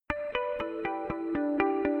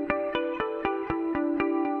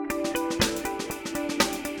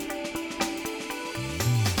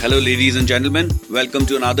Hello, ladies and gentlemen. Welcome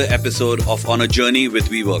to another episode of On a Journey with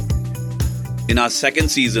WeWork. In our second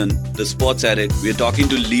season, The Sports Edit, we are talking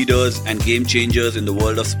to leaders and game changers in the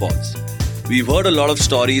world of sports. We've heard a lot of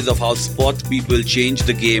stories of how sports people change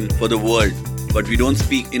the game for the world, but we don't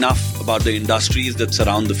speak enough about the industries that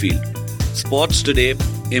surround the field. Sports today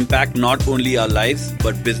impact not only our lives,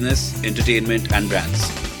 but business, entertainment, and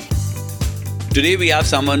brands. Today we have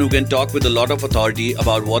someone who can talk with a lot of authority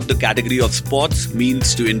about what the category of sports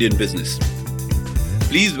means to Indian business.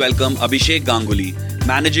 Please welcome Abhishek Ganguly,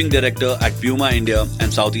 Managing Director at Puma India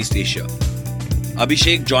and Southeast Asia.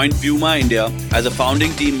 Abhishek joined Puma India as a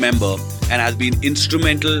founding team member and has been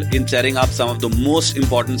instrumental in setting up some of the most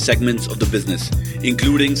important segments of the business,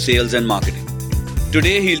 including sales and marketing.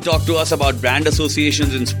 Today he'll talk to us about brand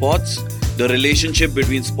associations in sports, the relationship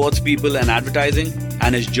between sports people and advertising,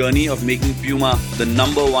 and his journey of making Puma the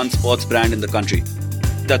number one sports brand in the country.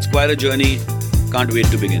 That's quite a journey. Can't wait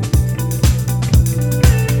to begin.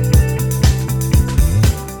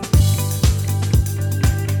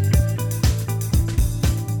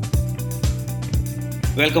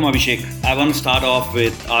 Welcome, Abhishek. I want to start off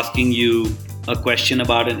with asking you a question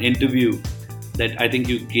about an interview that I think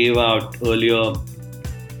you gave out earlier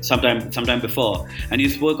sometime before, and you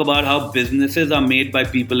spoke about how businesses are made by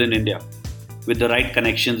people in India with the right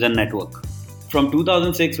connections and network. From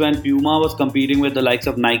 2006, when Puma was competing with the likes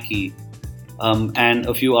of Nike and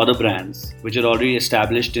a few other brands which are already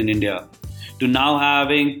established in India, to now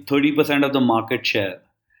having 30% of the market share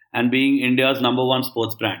and being India's number one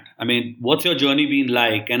sports brand. I mean, what's your journey been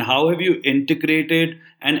like, and how have you integrated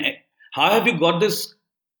and how have you got this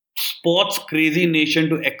sports crazy nation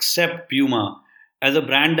to accept Puma as a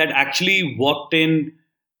brand that actually walked in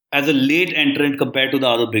as a late entrant compared to the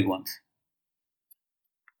other big ones?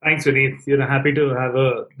 Thanks, Vineet. Happy to have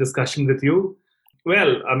a discussion with you.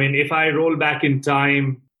 Well, I mean, if I roll back in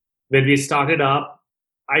time, when we started up,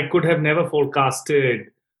 I could have never forecasted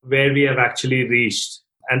where we have actually reached.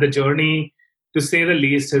 And the journey, to say the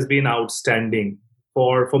least, has been outstanding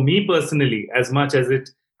for me personally, as much as it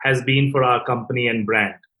has been for our company and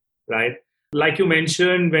brand, right? Like you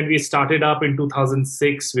mentioned, when we started up in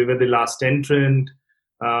 2006, we were the last entrant.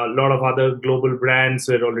 A lot of other global brands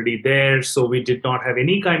were already there, so we did not have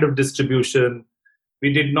any kind of distribution.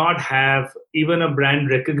 We did not have even a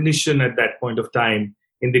brand recognition at that point of time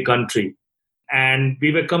in the country. And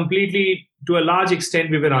we were completely, to a large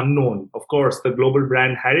extent, we were unknown. Of course, the global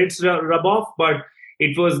brand had its rub-off, but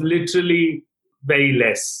it was literally very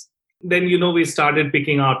less. Then, we started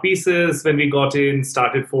picking our pieces when we got in,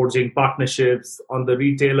 started forging partnerships on the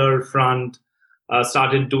retailer front,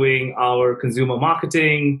 started doing our consumer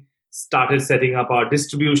marketing, started setting up our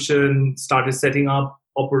distribution, started setting up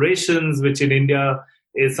operations, which in India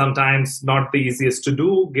is sometimes not the easiest to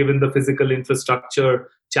do, given the physical infrastructure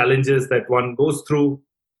challenges that one goes through.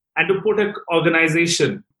 And to put an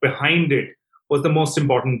organization behind it was the most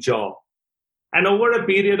important job. And over a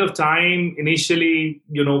period of time, initially,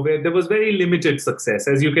 where there was very limited success,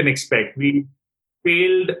 as you can expect. We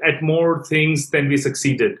failed at more things than we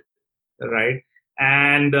succeeded, right?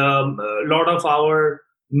 And a lot of our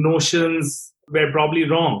notions were probably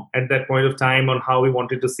wrong at that point of time on how we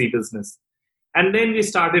wanted to see business. And then we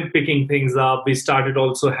started picking things up. We started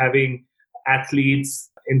also having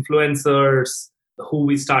athletes, influencers, who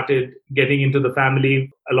we started getting into the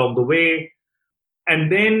family along the way.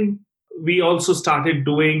 And then we also started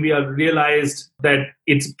we realized that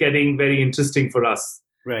it's getting very interesting for us.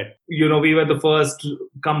 Right. We were the first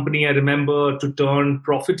company, I remember, to turn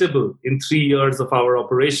profitable in 3 years of our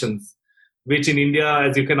operations, which in India,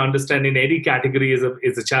 as you can understand, in any category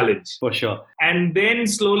is a challenge. For sure. And then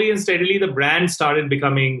slowly and steadily, the brand started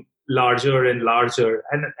becoming larger and larger.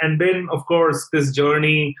 And then, of course, this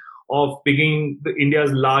journey of being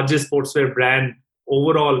India's largest sportswear brand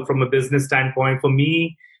overall from a business standpoint, for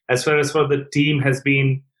me, as far as for the team, has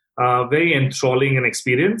been very enthralling an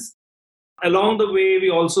experience. Along the way, we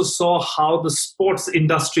also saw how the sports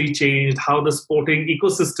industry changed, how the sporting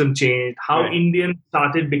ecosystem changed, how Right. Indians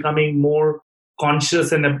started becoming more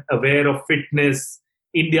conscious and aware of fitness.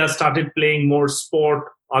 India started playing more sport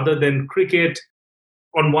other than cricket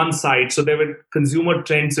on one side. So there were consumer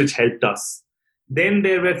trends which helped us. Then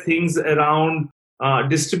there were things around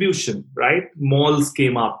distribution, right? Malls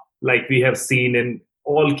came up, like we have seen in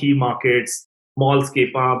all key markets. Malls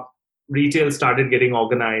came up, retail started getting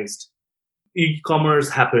organized. E-commerce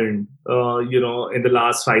happened, in the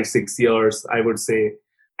last 5-6 years, I would say.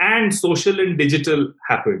 And social and digital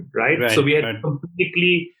happened, right? So we had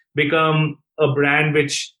completely become a brand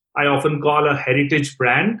which I often call a heritage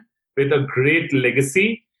brand with a great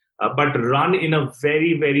legacy, but run in a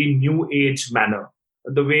very, very new age manner.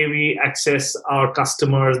 the way we access our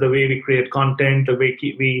customers, the way we create content, the way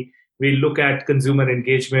we look at consumer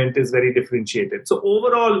engagement is very differentiated. So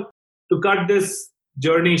overall, to cut this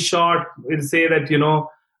journey short, we'll say that,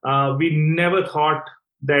 we never thought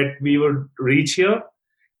that we would reach here.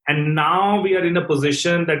 And now we are in a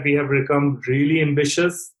position that we have become really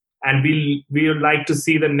ambitious, and we would like to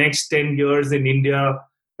see the next 10 years in India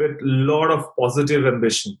with a lot of positive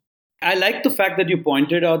ambition. I like the fact that you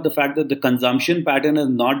pointed out the fact that the consumption pattern has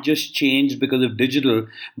not just changed because of digital,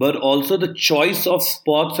 but also the choice of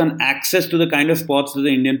sports and access to the kind of sports that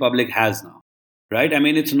the Indian public has now, right? I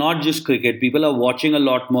mean, it's not just cricket. People are watching a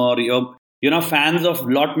lot more. You're fans of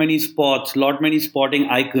many sports, many sporting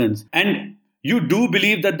icons. And you do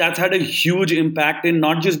believe that that's had a huge impact in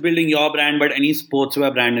not just building your brand, but any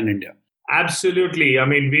sportswear brand in India. Absolutely. I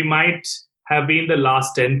mean, we might have been the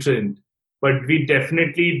last entrant, but we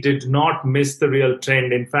definitely did not miss the real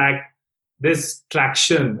trend. In fact, this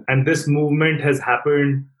traction and this movement has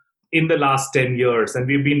happened in the last 10 years, and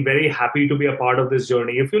we've been very happy to be a part of this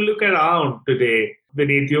journey. If you look around today,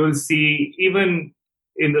 Vineet, you will see even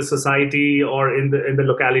in the society or in the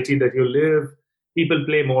locality that you live, people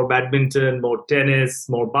play more badminton, more tennis,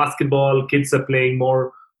 more basketball. Kids are playing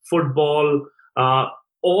more football.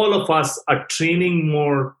 All of us are training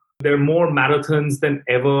more. There are more marathons than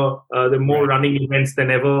ever. There are more running events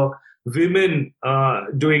than ever. Women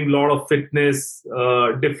doing a lot of fitness,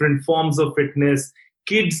 different forms of fitness,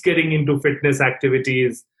 kids getting into fitness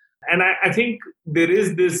activities. And I think there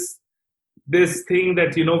is this thing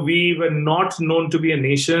that, we were not known to be a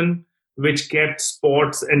nation which kept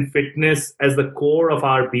sports and fitness as the core of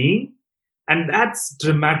our being. And that's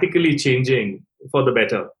dramatically changing for the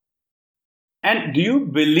better. And do you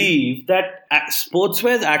believe that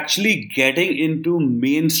sportswear is actually getting into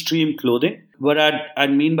mainstream clothing? What I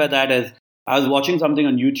mean by that is, I was watching something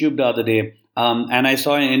on YouTube the other day, and I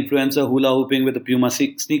saw an influencer hula hooping with the Puma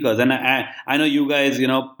sneakers. And I know you guys,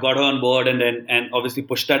 got her on board and obviously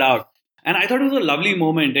pushed that out. And I thought it was a lovely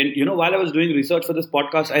moment. And, while I was doing research for this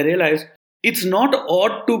podcast, I realized it's not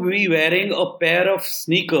odd to be wearing a pair of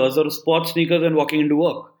sneakers or sports sneakers and walking into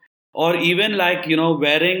work. Or even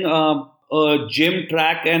wearing a gym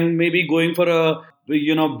track and maybe going for a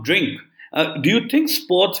drink. Do you think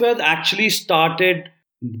sportswear actually started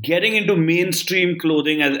getting into mainstream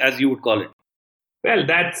clothing, as you would call it? Well,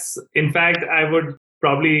 in fact, I would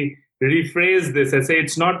probably rephrase this and say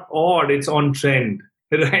it's not odd, it's on trend,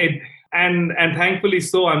 right? And thankfully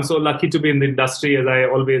so. I'm so lucky to be in the industry, as I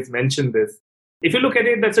always mention this. If you look at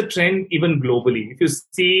it, that's a trend even globally. If you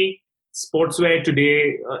see sportswear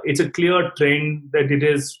today, it's a clear trend that it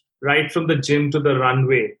is right from the gym to the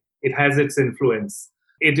runway. It has its influence.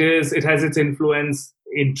 It has its influence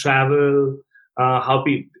in travel, how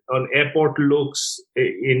people on airport looks,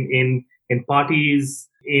 in parties,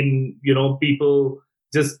 in people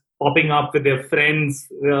just popping up with their friends.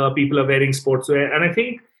 People are wearing sportswear, and I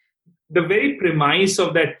think the very premise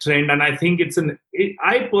of that trend, and I think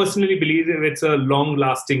I personally believe it's a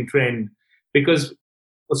long-lasting trend, because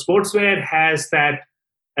sportswear has that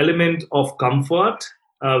element of comfort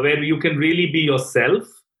where you can really be yourself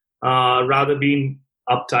rather being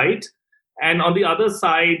uptight. And on the other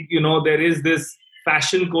side, there is this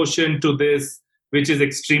fashion quotient to this, which is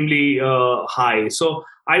extremely high. So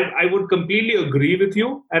I would completely agree with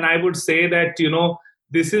you. And I would say that,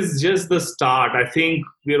 this is just the start. I think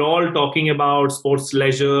we're all talking about sports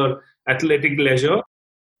leisure, athletic leisure.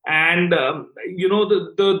 And,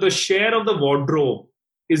 the share of the wardrobe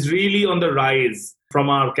is really on the rise from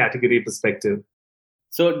our category perspective.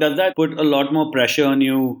 So does that put a lot more pressure on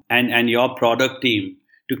you and your product team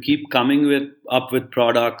to keep coming up with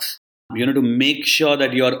products, to make sure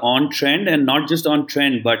that you're on trend, and not just on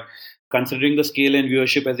trend, but considering the scale and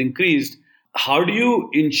viewership has increased, how do you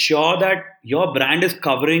ensure that your brand is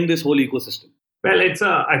covering this whole ecosystem? Well,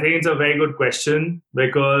 I think it's a very good question,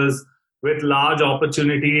 because with large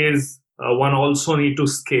opportunities, one also need to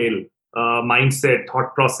scale mindset,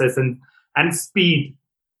 thought process, and speed.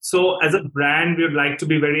 So as a brand, we would like to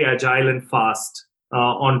be very agile and fast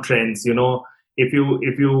on trends. If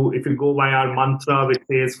you go by our mantra, which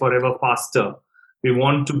says forever faster,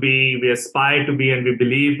 we aspire to be, and we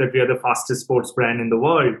believe that we are the fastest sports brand in the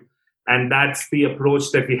world. And that's the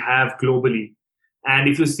approach that we have globally. And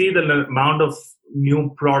if you see the amount of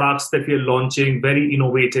new products that we are launching, very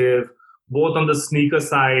innovative, both on the sneaker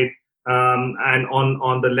side and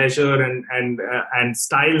on the leisure and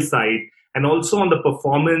style side, and also on the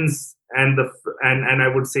performance and I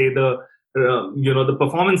would say the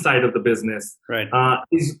performance side of the business, right,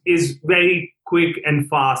 is very quick and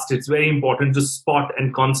fast. It's very important to spot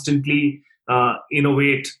and constantly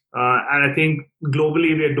innovate. And I think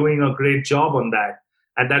globally we are doing a great job on that.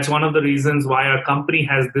 And that's one of the reasons why our company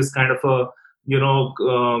has this kind of a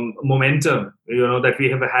momentum that we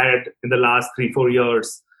have had in the last 3-4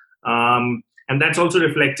 years. And that's also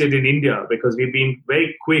reflected in India because we've been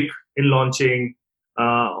very quick in launching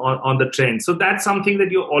on the trend. So that's something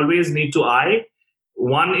that you always need to eye.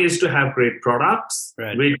 One is to have great products,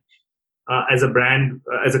 right, which as a brand,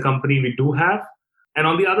 as a company, we do have. And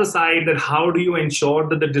on the other side, that how do you ensure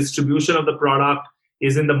that the distribution of the product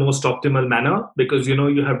is in the most optimal manner? Because,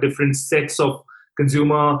 you have different sets of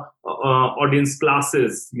consumer audience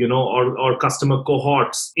classes, or customer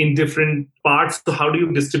cohorts in different parts. So how do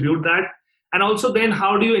you distribute that? And also then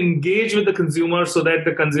how do you engage with the consumer so that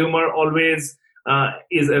the consumer always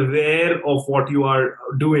is aware of what you are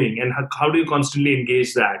doing, and how do you constantly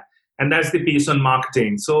engage that? And that's the piece on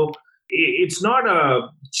marketing. So it's not a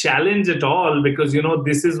challenge at all because,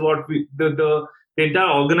 this is what the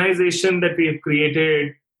entire organization that we have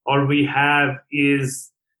created or we have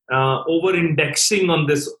is over-indexing on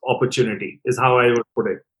this opportunity is how I would put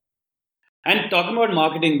it. And talking about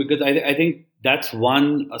marketing, because I think that's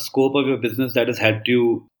one scope of your business that has helped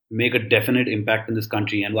you make a definite impact in this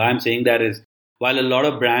country. And why I'm saying that is, while a lot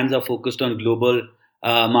of brands are focused on global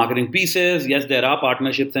marketing pieces, yes, there are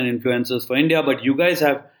partnerships and influencers for India, but you guys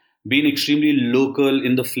have been extremely local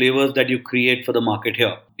in the flavors that you create for the market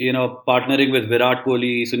here. Partnering with Virat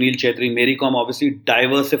Kohli, Sunil Chhetri, Mary Kom, obviously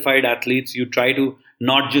diversified athletes. You try to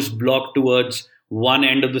not just block towards one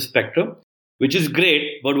end of the spectrum, which is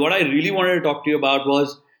great. But what I really wanted to talk to you about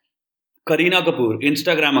was Kareena Kapoor,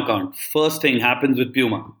 Instagram account. First thing happens with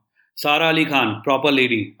Puma. Sara Ali Khan, proper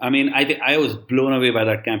lady. I mean, I was blown away by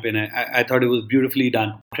that campaign. I thought it was beautifully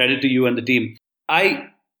done. Credit to you and the team. I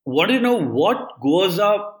want to know what goes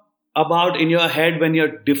up about in your head when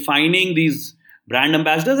you're defining these brand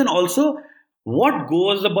ambassadors, and also what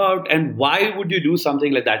goes about and why would you do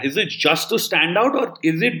something like that? Is it just to stand out, or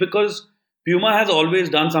is it because Puma has always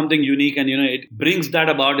done something unique and it brings that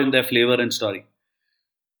about in their flavor and story?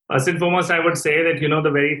 First and foremost, I would say that the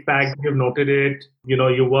very fact you've noted it,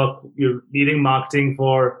 you're leading marketing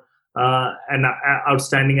for an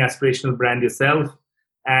outstanding aspirational brand yourself,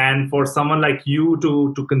 and for someone like you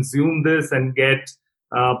to consume this and get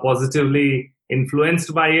positively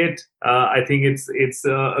influenced by it, I think it's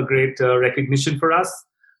a great recognition for us.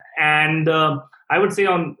 And I would say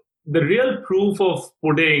on the real proof of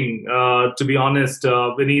pudding, to be honest,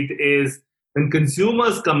 Vineet, is when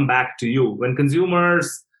consumers come back to you, when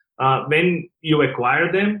you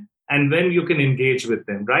acquire them and when you can engage with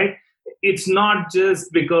them, right? It's not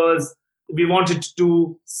just because we wanted to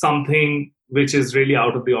do something which is really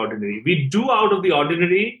out of the ordinary. We do out of the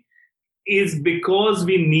ordinary is because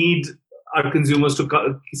we need our consumers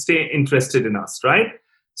to stay interested in us, right?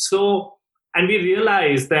 So, and we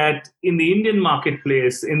realize that in the Indian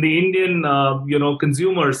marketplace, in the Indian,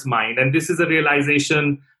 consumer's mind, and this is a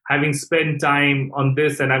realization having spent time on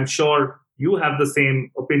this, and I'm sure you have the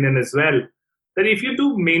same opinion as well, that if you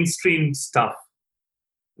do mainstream stuff,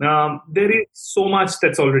 there is so much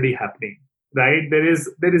that's already happening, right? There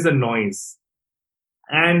is a noise.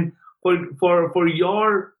 And for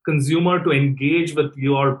your consumer to engage with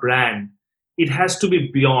your brand, it has to be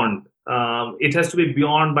beyond. It has to be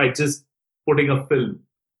beyond by just putting a film,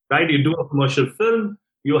 right? You do a commercial film,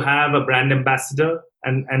 you have a brand ambassador,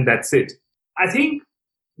 and that's it. I think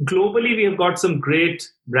globally we have got some great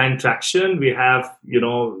brand traction. We have,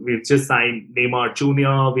 we've just signed Neymar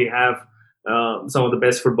Jr. We have some of the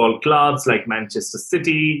best football clubs like Manchester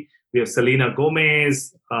City. We have Selena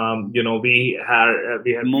Gomez. We have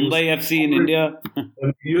Mumbai FC in India.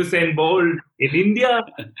 Usain Bolt in India.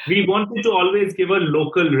 We wanted to always give a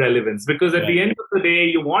local relevance because at the end of the day,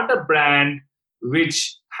 you want a brand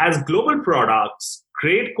which has global products,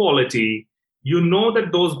 great quality. You know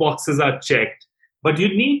that those boxes are checked, but you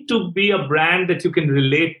need to be a brand that you can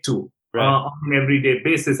relate to on an everyday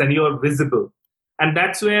basis, and you are visible. And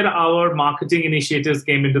that's where our marketing initiatives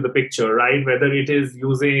came into the picture, right? Whether it is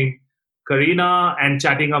using Kareena and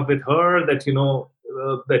chatting up with her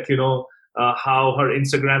how her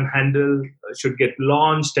Instagram handle should get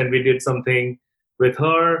launched, and we did something with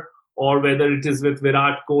her, or whether it is with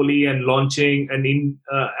Virat Kohli and launching an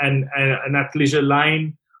athleisure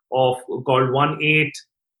line called 1-8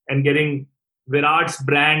 and getting Virat's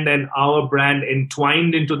brand and our brand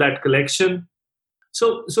entwined into that collection.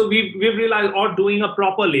 So we've realized, or doing a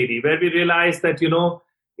proper lady, where we realized that,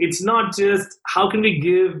 it's not just how can we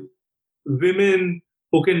give women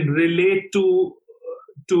who can relate to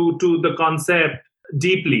the concept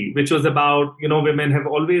deeply, which was about, women have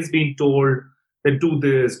always been told that do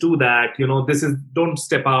this, do that. This is, don't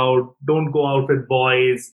step out, don't go out with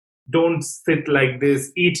boys, don't sit like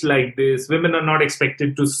this, eat like this. Women are not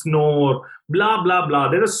expected to snore, blah, blah, blah.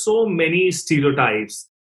 There are so many stereotypes.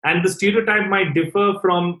 And the stereotype might differ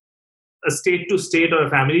from a state to state or a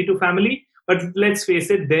family to family. But let's face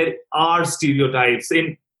it, there are stereotypes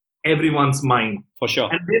in everyone's mind. For sure.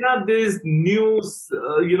 And there are these news,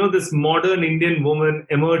 this modern Indian woman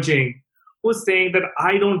emerging who's saying that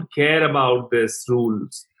I don't care about these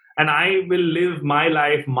rules and I will live my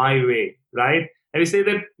life my way, right? And we say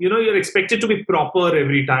that, you're expected to be proper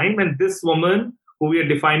every time. And this woman, who we are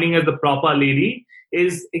defining as the proper lady,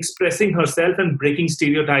 is expressing herself and breaking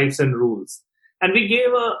stereotypes and rules. And we gave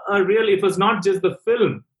a real, it was not just the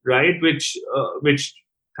film, right, which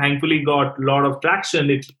thankfully got a lot of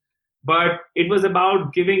traction. But it was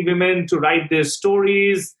about giving women to write their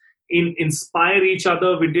stories, inspire each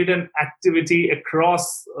other. We did an activity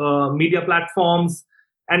across media platforms.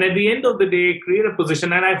 And at the end of the day, create a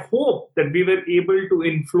position. And I hope that we were able to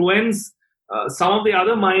influence some of the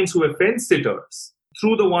other minds who were fence sitters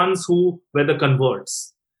through the ones who were the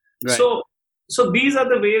converts. Right. So these are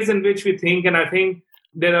the ways in which we think. And I think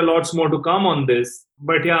there are lots more to come on this.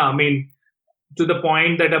 But yeah, I mean, to the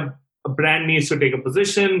point that a brand needs to take a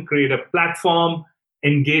position, create a platform,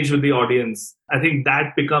 engage with the audience. I think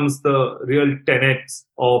that becomes the real tenets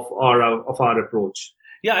of our approach.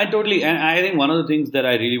 Yeah, I totally. And I think one of the things that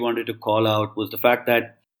I really wanted to call out was the fact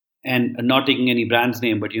that, and not taking any brand's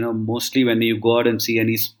name, but, mostly when you go out and see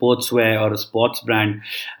any sportswear or a sports brand,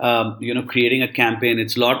 creating a campaign,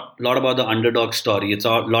 it's a lot about the underdog story. It's a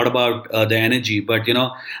lot about the energy. But,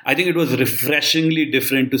 I think it was refreshingly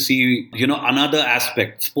different to see, another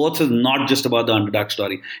aspect. Sports is not just about the underdog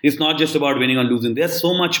story. It's not just about winning or losing. There's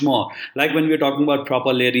so much more. Like when we're talking about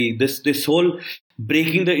proper lady, this whole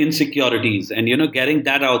breaking the insecurities and, getting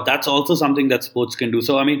that out. That's also something that sports can do.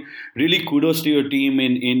 So, I mean, really kudos to your team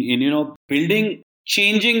in building,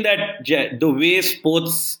 changing the way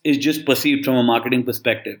sports is just perceived from a marketing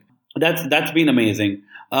perspective. That's been amazing.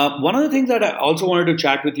 One of the things that I also wanted to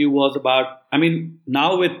chat with you was about, I mean,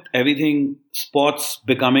 now with everything, sports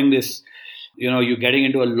becoming this, you're getting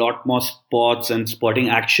into a lot more sports and sporting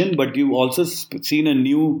action, but you've also seen a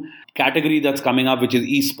new category that's coming up, which is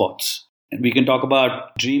esports. And we can talk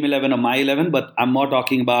about Dream 11 or My 11, but I'm more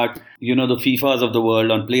talking about, the FIFAs of the world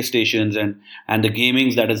on PlayStations and the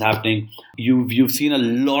gamings that is happening. You've seen a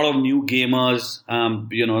lot of new gamers.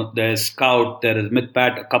 There's Scout, there is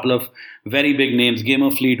MythPat, a couple of very big names,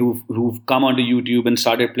 Gamer Fleet, who've come onto YouTube and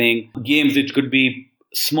started playing games. It could be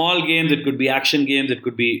small games, it could be action games, it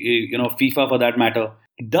could be, FIFA for that matter.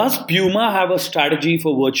 Does Puma have a strategy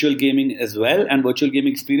for virtual gaming as well and virtual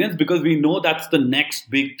gaming experience? Because we know that's the next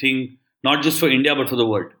big thing, not just for India, but for the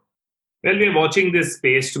world. Well, we're watching this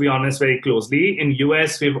space, to be honest, very closely. In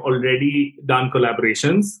US, we've already done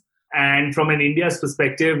collaborations. And from an India's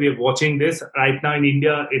perspective, we're watching this. Right now in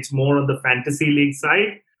India, it's more on the fantasy league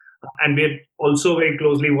side. And we're also very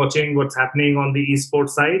closely watching what's happening on the esports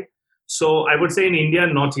side. So I would say in India,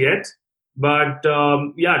 not yet. But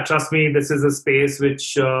trust me, this is a space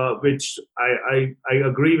which I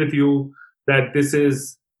agree with you that this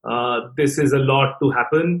is a lot to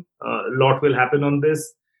happen. A lot will happen on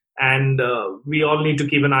this. And we all need to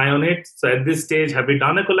keep an eye on it. So at this stage, have we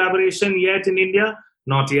done a collaboration yet in India?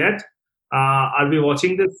 Not yet. Are we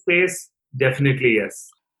watching this space? Definitely, yes.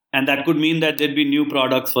 And that could mean that there'd be new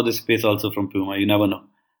products for this space also from Puma. You never know.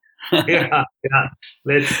 yeah.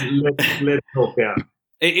 Let's hope, yeah.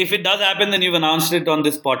 If it does happen, then you've announced it on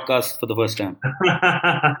this podcast for the first time.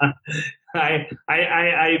 I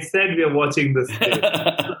said we are watching this space.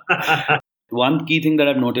 One key thing that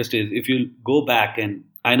I've noticed is if you go back, and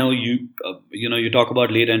I know you talk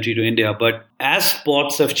about late entry to India, but as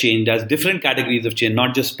sports have changed, as different categories have changed,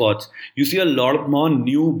 not just sports, you see a lot more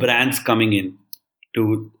new brands coming in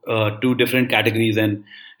to different categories, and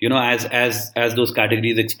as those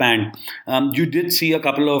categories expand, you did see a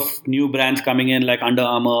couple of new brands coming in like Under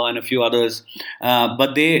Armour and a few others,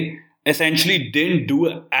 but they essentially didn't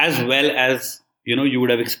do as well as you would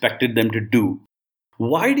have expected them to do.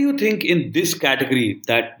 Why do you think in this category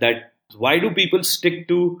that why do people stick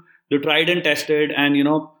to the tried and tested and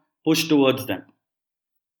push towards them?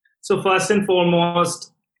 So first and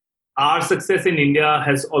foremost, our success in India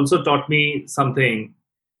has also taught me something,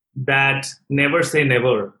 that never say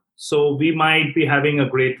never. So we might be having a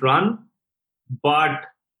great run, but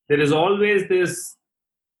there is always this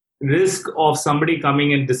risk of somebody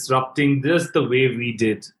coming and disrupting just the way we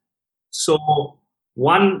did. So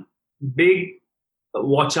one big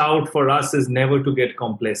watch out for us is never to get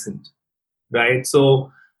complacent, right?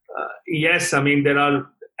 So yes, I mean, there are,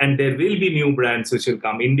 and there will be new brands which will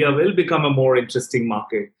come. India will become a more interesting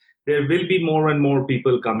market. There will be more and more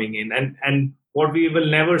people coming in, and what we will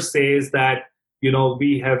never say is that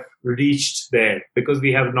we have reached there, because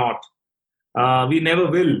we have not. We never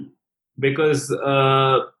will, because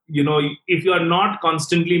if you are not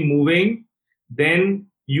constantly moving, then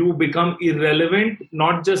you become irrelevant,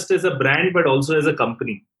 not just as a brand but also as a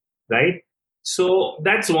company, right? So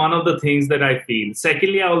that's one of the things that I feel.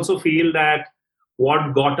 Secondly, I also feel that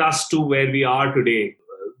what got us to where we are today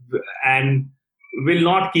and will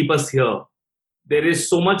not keep us here. There is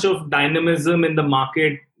so much of dynamism in the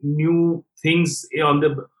market, new things on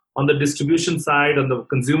the distribution side, on the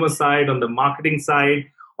consumer side, on the marketing side,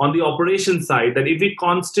 on the operation side, that if we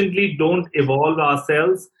constantly don't evolve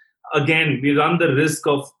ourselves, again we run the risk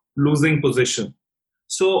of losing position.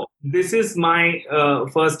 So this is my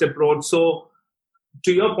first approach. So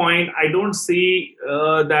to your point, I don't see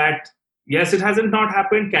that. Yes, it hasn't not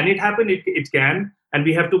happened. Can it happen? It can, and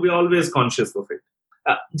we have to be always conscious of it.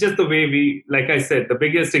 Just the way we, like I said, the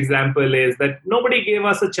biggest example is that nobody gave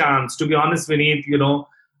us a chance. To be honest, Vineet,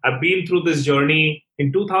 I've been through this journey.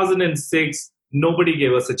 In 2006, nobody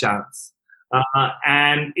gave us a chance.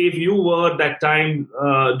 And if you were that time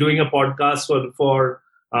doing a podcast for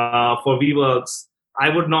VWorks, I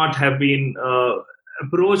would not have been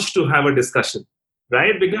approached to have a discussion,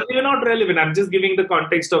 right? Because you're not relevant. I'm just giving the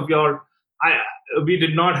context of we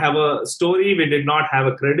did not have a story, we did not have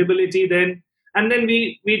a credibility then. And then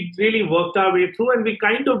we really worked our way through, and we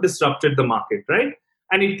kind of disrupted the market, right?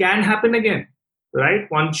 And it can happen again, right?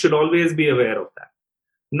 One should always be aware of that.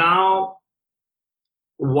 Now,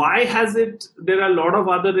 why has it? There are a lot of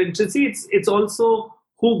other interests. It's also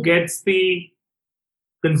who gets the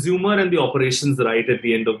consumer and the operations right at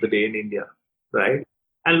the end of the day in India, right?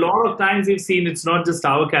 And a lot of times we've seen it's not just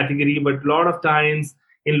our category, but a lot of times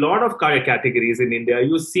in a lot of categories in India,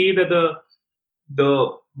 you see that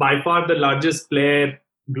the by far the largest player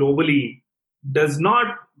globally does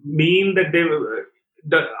not mean that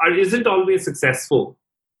isn't always successful,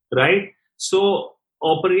 right? So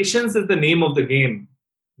operations is the name of the game,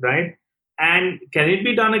 right? And can it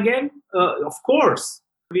be done again? Of course.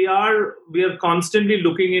 We are constantly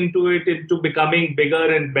looking into becoming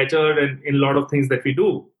bigger and better and in a lot of things that we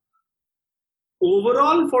do.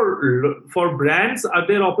 Overall, for brands, are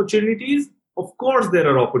there opportunities? Of course, there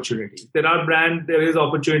are opportunities. There is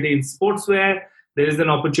opportunity in sportswear. There is an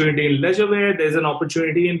opportunity in leisurewear. There is an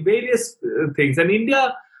opportunity in various things. And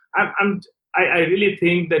India, I really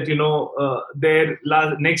think that their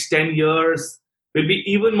next 10 years will be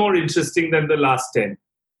even more interesting than the last 10.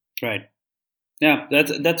 Right. Yeah,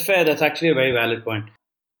 that's fair. That's actually a very valid point.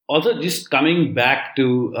 Also, just coming back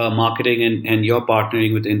to marketing and your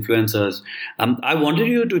partnering with influencers, I wanted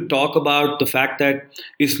you to talk about the fact that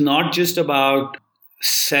it's not just about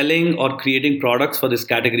selling or creating products for this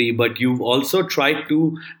category, but you've also tried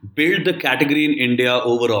to build the category in India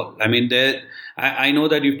overall. I mean, I know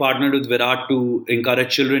that you partnered with Virat to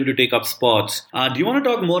encourage children to take up sports. Do you want to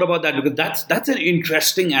talk more about that? Because that's an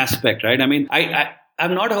interesting aspect, right? I mean, I've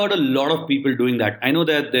not heard a lot of people doing that. I know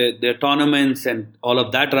that there are tournaments and all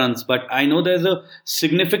of that runs, but I know there's a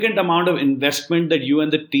significant amount of investment that you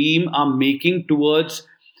and the team are making towards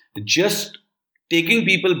just taking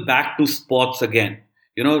people back to sports again.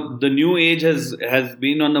 The new age has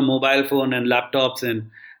been on the mobile phone and laptops, and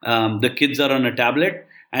the kids are on a tablet.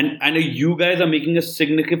 And I know you guys are making a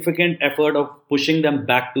significant effort of pushing them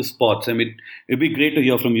back to sports. I mean, it'd be great to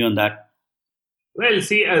hear from you on that. Well,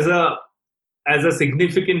 see, as a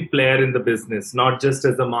significant player in the business, not just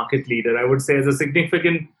as a market leader, I would say as a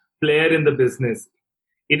significant player in the business,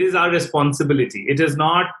 it is our responsibility. It is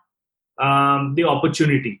not the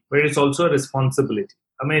opportunity, but it's also a responsibility.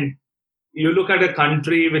 I mean, you look at a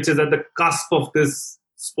country which is at the cusp of this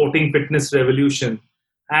sporting fitness revolution,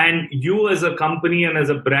 and you as a company and as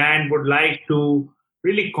a brand would like to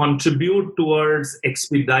really contribute towards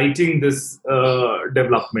expediting this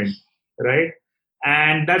development, right?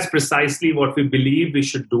 And that's precisely what we believe we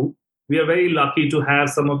should do. We are very lucky to have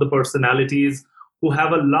some of the personalities who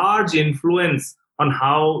have a large influence on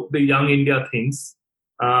how the young India thinks.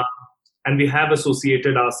 And we have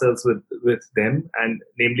associated ourselves with them, and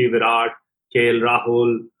namely Virat, KL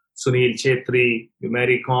Rahul, Sunil Chetri,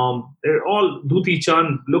 Mary Kom. They're all Dutee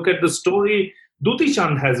Chand. Look at the story Dutee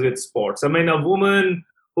Chand has with sports. I mean, a woman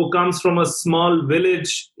who comes from a small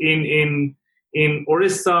village in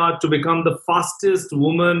Orissa to become the fastest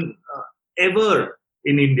woman ever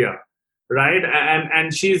in India, right?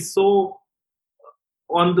 And she's so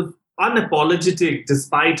unapologetic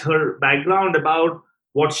despite her background about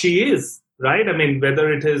what she is, right? I mean,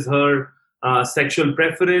 whether it is her sexual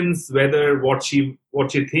preference, whether what she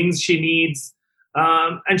thinks she needs.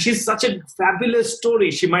 And she's such a fabulous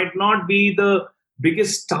story. She might not be the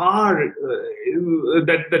biggest star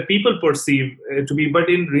that people perceive to be, but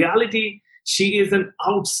in reality, she is an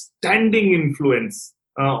outstanding influence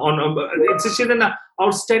she's an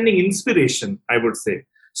outstanding inspiration, I would say.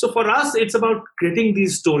 So for us, it's about getting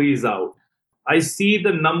these stories out. I see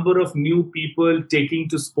the number of new people taking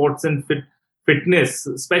to sports and fitness,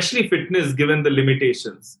 especially fitness, given the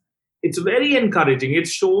limitations. It's very encouraging. It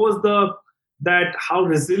shows that how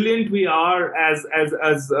resilient we are as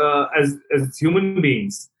human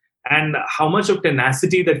beings, and how much of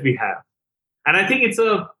tenacity that we have. And I think it's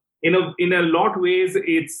in a lot of ways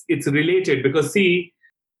it's related, because see,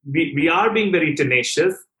 we are being very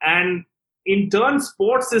tenacious, and in turn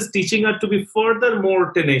sports is teaching us to be further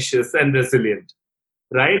more tenacious and resilient,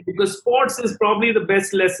 right? Because sports is probably the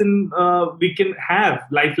best lesson we can have,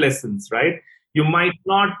 life lessons, right? You might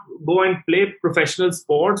not go and play professional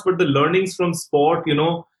sports, but the learnings from sport,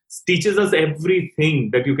 teaches us everything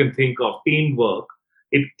that you can think of. Teamwork,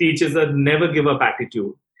 it teaches us never give up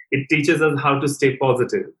attitude, it teaches us how to stay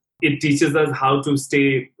positive, it teaches us how to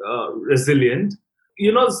stay resilient.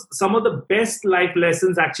 Some of the best life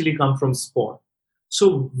lessons actually come from sport.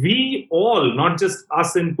 So we all, not just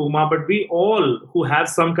us in Puma, but we all who have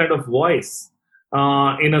some kind of voice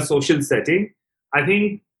in a social setting, I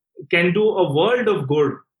think can do a world of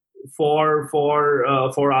good for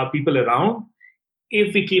our people around,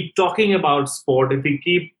 if we keep talking about sport, if we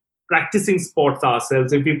keep practicing sports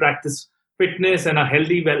ourselves, if we practice fitness and a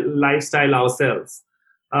healthy lifestyle ourselves.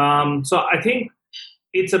 So I think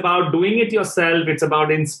it's about doing it yourself. It's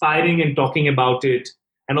about inspiring and talking about it,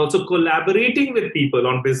 and also collaborating with people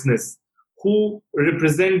on business who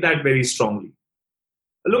represent that very strongly.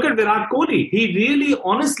 Look at Virat Kohli. He really,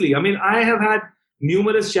 honestly, I have had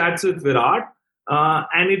numerous chats with Virat,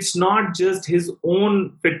 and it's not just his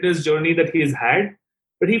own fitness journey that he has had,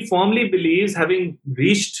 but he firmly believes, having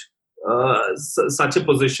reached such a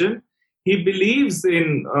position, he believes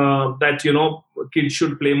in that kids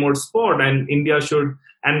should play more sport, and India should,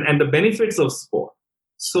 and the benefits of sport.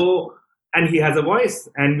 So, and he has a voice,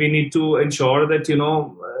 and we need to ensure that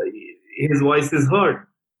his voice is heard.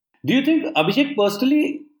 Do you think, Abhishek,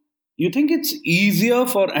 personally, you think it's easier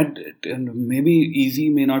for, and maybe easy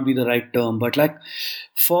may not be the right term, but like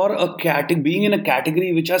for being in a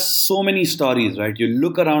category which has so many stories, right? You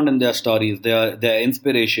look around and their stories, their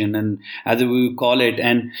inspiration, and as we call it,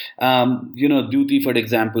 and Duty, for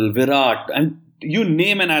example, Virat, and you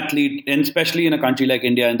name an athlete, and especially in a country like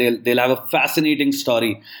India, and they'll have a fascinating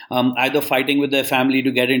story, either fighting with their family to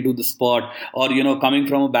get into the sport, or coming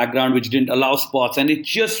from a background which didn't allow sports, and it's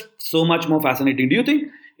just so much more fascinating. Do you think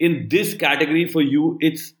in this category for you,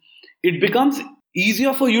 it becomes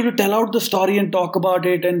easier for you to tell out the story and talk about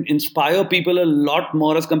it and inspire people a lot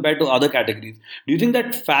more as compared to other categories? Do you think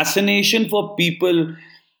that fascination for people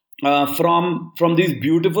from these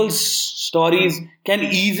beautiful stories can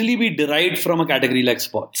easily be derived from a category like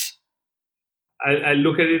sports? I'll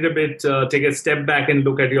look at it a bit, take a step back and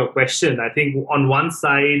look at your question. I think on one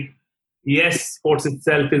side, yes, sports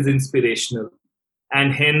itself is inspirational,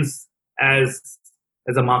 and hence as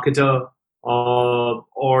a marketer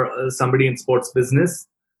or somebody in sports business,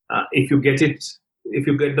 if you get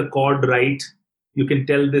the chord right, you can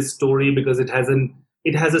tell this story because it has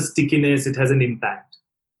a stickiness, it has an impact.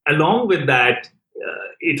 Along with that,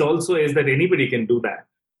 it also is that anybody can do that,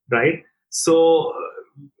 right? So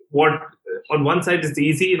what on one side is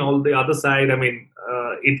easy, and on the other side,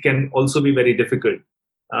 it can also be very difficult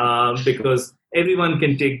because everyone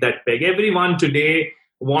can take that peg. Everyone today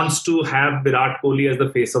wants to have Virat Kohli as the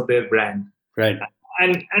face of their brand, right?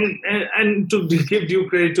 And to give due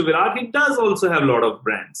credit to Virat, he does also have a lot of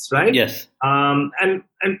brands, right? Yes. And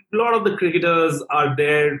a lot of the cricketers are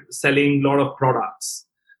there selling a lot of products.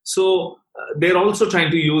 So they're also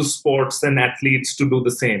trying to use sports and athletes to do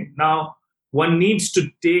the same. Now, one needs to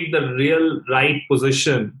take the real right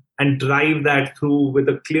position and drive that through with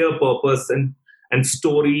a clear purpose and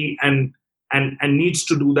story, and needs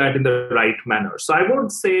to do that in the right manner. So I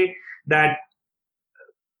would say that,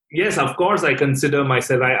 yes, of course, I consider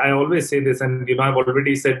myself, I always say this, and I've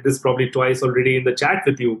already said this probably twice already in the chat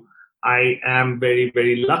with you, I am very,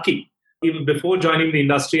 very lucky. Even before joining the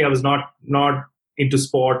industry, I was not into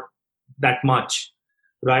sport that much,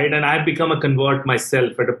 right? And I've become a convert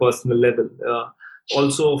myself at a personal level.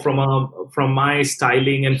 Also from my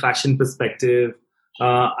styling and fashion perspective,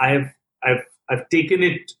 I've taken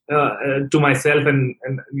it to myself and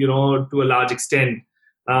to a large extent.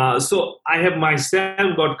 So I have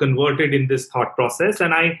myself got converted in this thought process,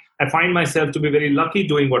 and I find myself to be very lucky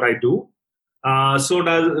doing what I do. So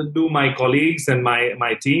do my colleagues and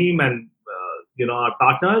my team and our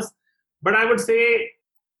partners. But I would say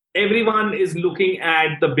everyone is looking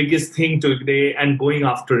at the biggest thing today and going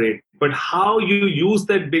after it. But how you use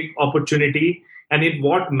that big opportunity and in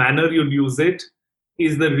what manner you use it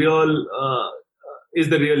is the real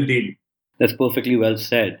deal. That's perfectly well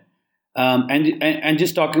said. And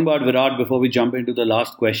just talking about Virat before we jump into the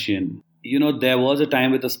last question, there was a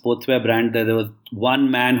time with a sportswear brand that there was one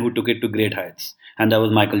man who took it to great heights, and that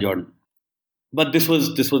was Michael Jordan. But this was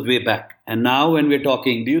way back. And now when we're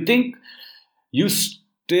talking, do you think you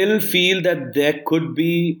still feel that there could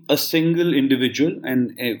be a single individual,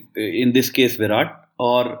 and in this case Virat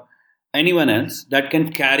or anyone else, that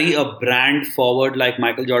can carry a brand forward like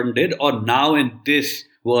Michael Jordan did? Or now in this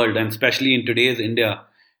world, and especially in today's India,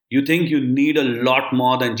 you think you need a lot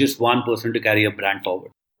more than just one person to carry a brand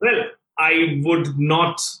forward? Well, I would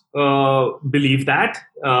not believe that.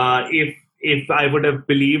 If I would have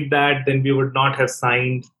believed that, then we would not have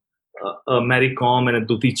signed a Mary Kom and a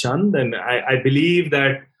Duti Chand. And I believe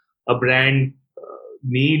that a brand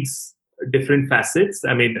needs different facets.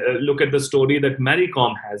 I mean, look at the story that Mary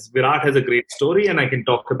Kom has. Virat has a great story, and I can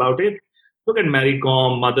talk about it. Look at Mary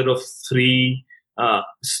Kom, mother of three,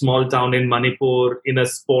 small town in Manipur, in a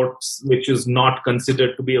sport which is not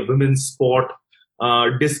considered to be a women's sport,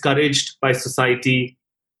 discouraged by society,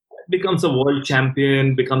 becomes a world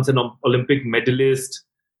champion, becomes an Olympic medalist,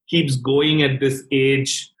 keeps going at this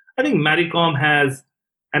age. I think Mary Kom has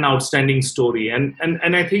an outstanding story, and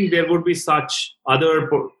I think there would be such other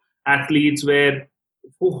athletes who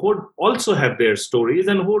would also have their stories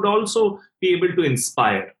and who would also be able to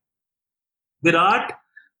inspire. Virat,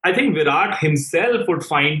 I think Virat himself would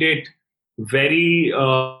find it very,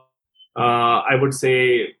 I would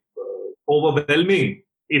say, overwhelming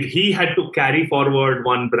if he had to carry forward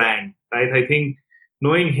one brand, right? I think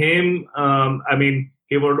knowing him, I mean,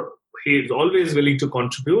 he's always willing to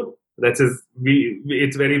contribute.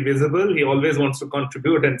 It's very visible. He always wants to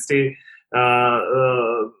contribute and stay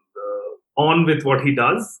on with what he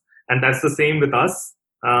does. And that's the same with us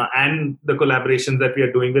and the collaborations that we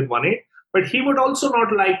are doing with 1A. But he would also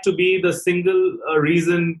not like to be the single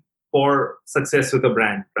reason for success with a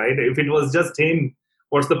brand, right? If it was just him,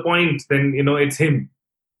 what's the point? Then, it's him,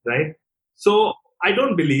 right? So I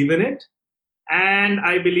don't believe in it. And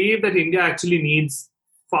I believe that India actually needs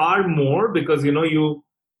far more, because,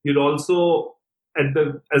 you'd also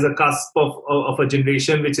as a cusp of a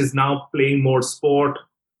generation which is now playing more sport,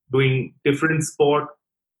 doing different sport.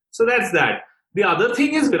 So that's that. The other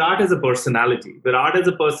thing is Virat as a personality. Virat as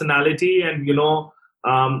a personality, and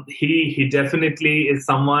he definitely is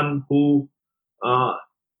someone who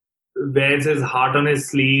wears his heart on his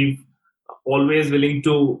sleeve, always willing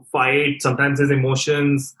to fight. Sometimes his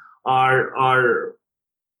emotions are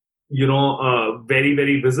very,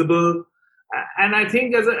 very visible. And I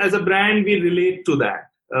think as a brand, we relate to that.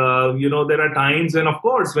 There are times when, of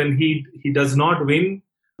course, when he does not win,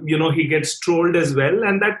 he gets trolled as well.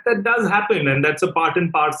 And that does happen. And that's a part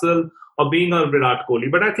and parcel of being a Virat Kohli.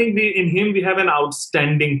 But I think in him, we have an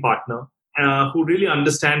outstanding partner who really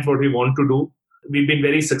understands what we want to do. We've been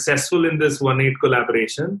very successful in this 1-8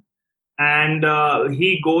 collaboration. And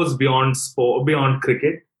he goes beyond sport, beyond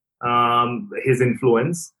cricket, his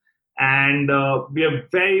influence. And we are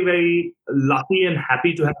very, very lucky and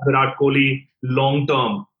happy to have Virat Kohli long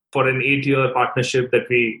term for an 8-year partnership that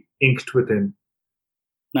we inked with him.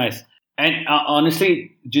 Nice. And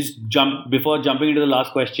honestly, just before jumping into the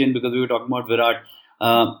last question, because we were talking about Virat,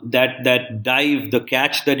 that dive, the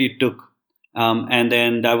catch that he took, and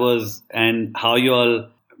then and how you all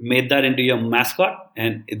made that into your mascot,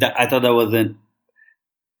 and I thought that was an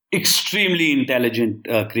extremely intelligent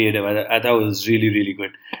creative. I thought it was really, really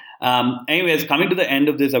good. Anyways, coming to the end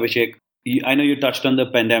of this, Abhishek, I know you touched on the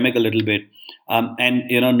pandemic a little bit, and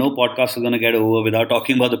no podcast is going to get over without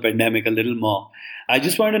talking about the pandemic a little more. I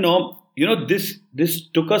just want to know, this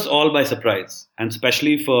took us all by surprise, and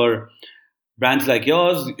especially for brands like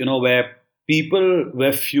yours, where people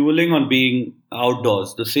were fueling on being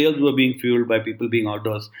outdoors. The sales were being fueled by people being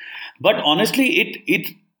outdoors. But honestly,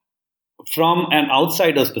 it from an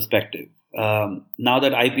outsider's perspective, now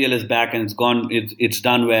that IPL is back and it's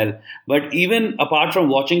done well. But even apart from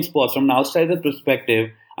watching sports, from an outsider's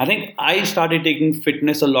perspective, I think I started taking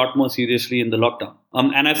fitness a lot more seriously in the lockdown.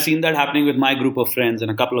 And I've seen that happening with my group of friends and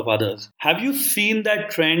a couple of others. Have you seen that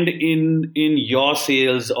trend in your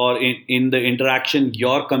sales or in the interaction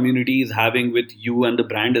your community is having with you and the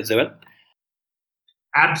brand as well?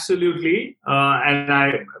 Absolutely.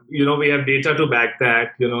 And we have data to back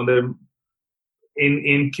that.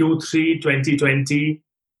 In Q3 2020,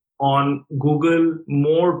 on Google,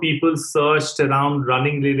 more people searched around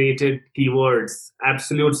running related keywords.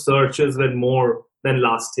 Absolute searches were more than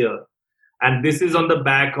last year. And this is on the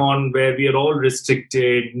back on where we are all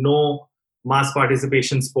restricted. No mass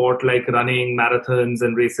participation sport like running, marathons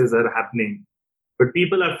and races are happening. But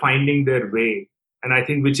people are finding their way. And I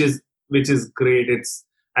think which is great. It's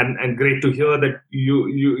and great to hear that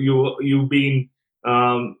you've been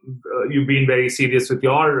very serious with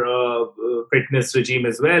your fitness regime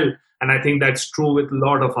as well, and I think that's true with a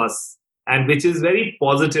lot of us, and which is very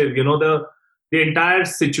positive. The entire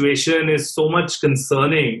situation is so much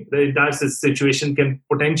concerning. The entire situation can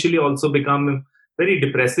potentially also become very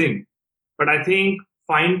depressing, but I think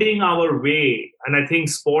finding our way, and I think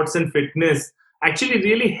sports and fitness actually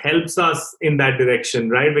really helps us in that direction,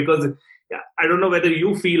 right? Because I don't know whether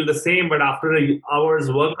you feel the same, but after an hour's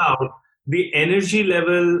workout, the energy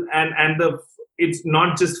level and it's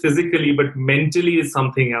not just physically, but mentally is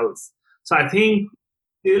something else. So I think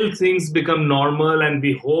till things become normal and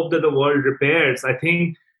we hope that the world repairs, I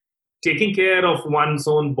think taking care of one's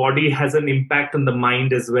own body has an impact on the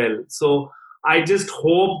mind as well. So I just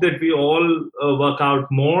hope that we all work out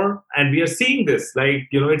more, and we are seeing this,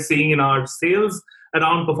 it's seeing in our sales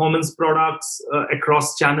around performance products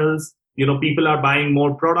across channels. People are buying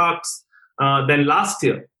more products than last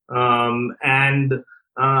year. And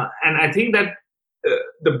I think that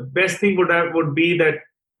the best thing would be that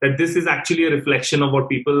this is actually a reflection of what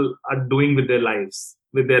people are doing with their lives,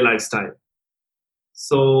 with their lifestyle.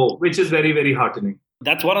 So, which is very, very heartening.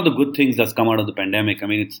 That's one of the good things that's come out of the pandemic. I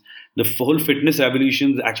mean, it's the whole fitness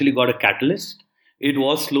revolution's actually got a catalyst. It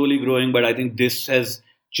was slowly growing, but I think this has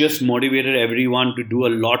just motivated everyone to do a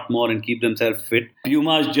lot more and keep themselves fit.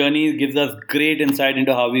 Puma's journey gives us great insight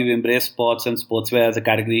into how we've embraced sports and sportswear as a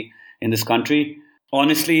category in this country.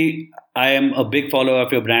 Honestly, I am a big follower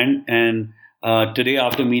of your brand, and today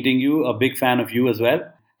after meeting you, a big fan of you as well.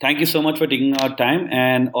 Thank you so much for taking our time,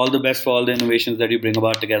 and all the best for all the innovations that you bring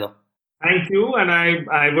about together. Thank you. And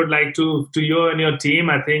I would like to you and your team,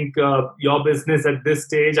 I think your business at this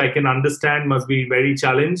stage, I can understand, must be very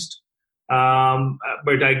challenged.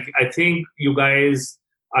 But I think you guys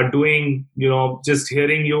are doing, just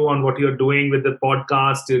hearing you on what you're doing with the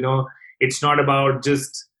podcast, it's not about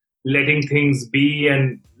just letting things be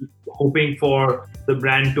and hoping for the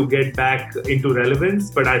brand to get back into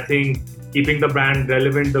relevance. But I think keeping the brand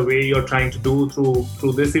relevant the way you're trying to do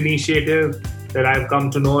through this initiative that I've come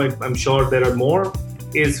to know, I'm sure there are more,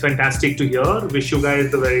 is fantastic to hear. Wish you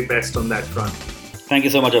guys the very best on that front. Thank you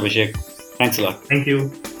so much, Abhishek. Thanks a lot. Thank you.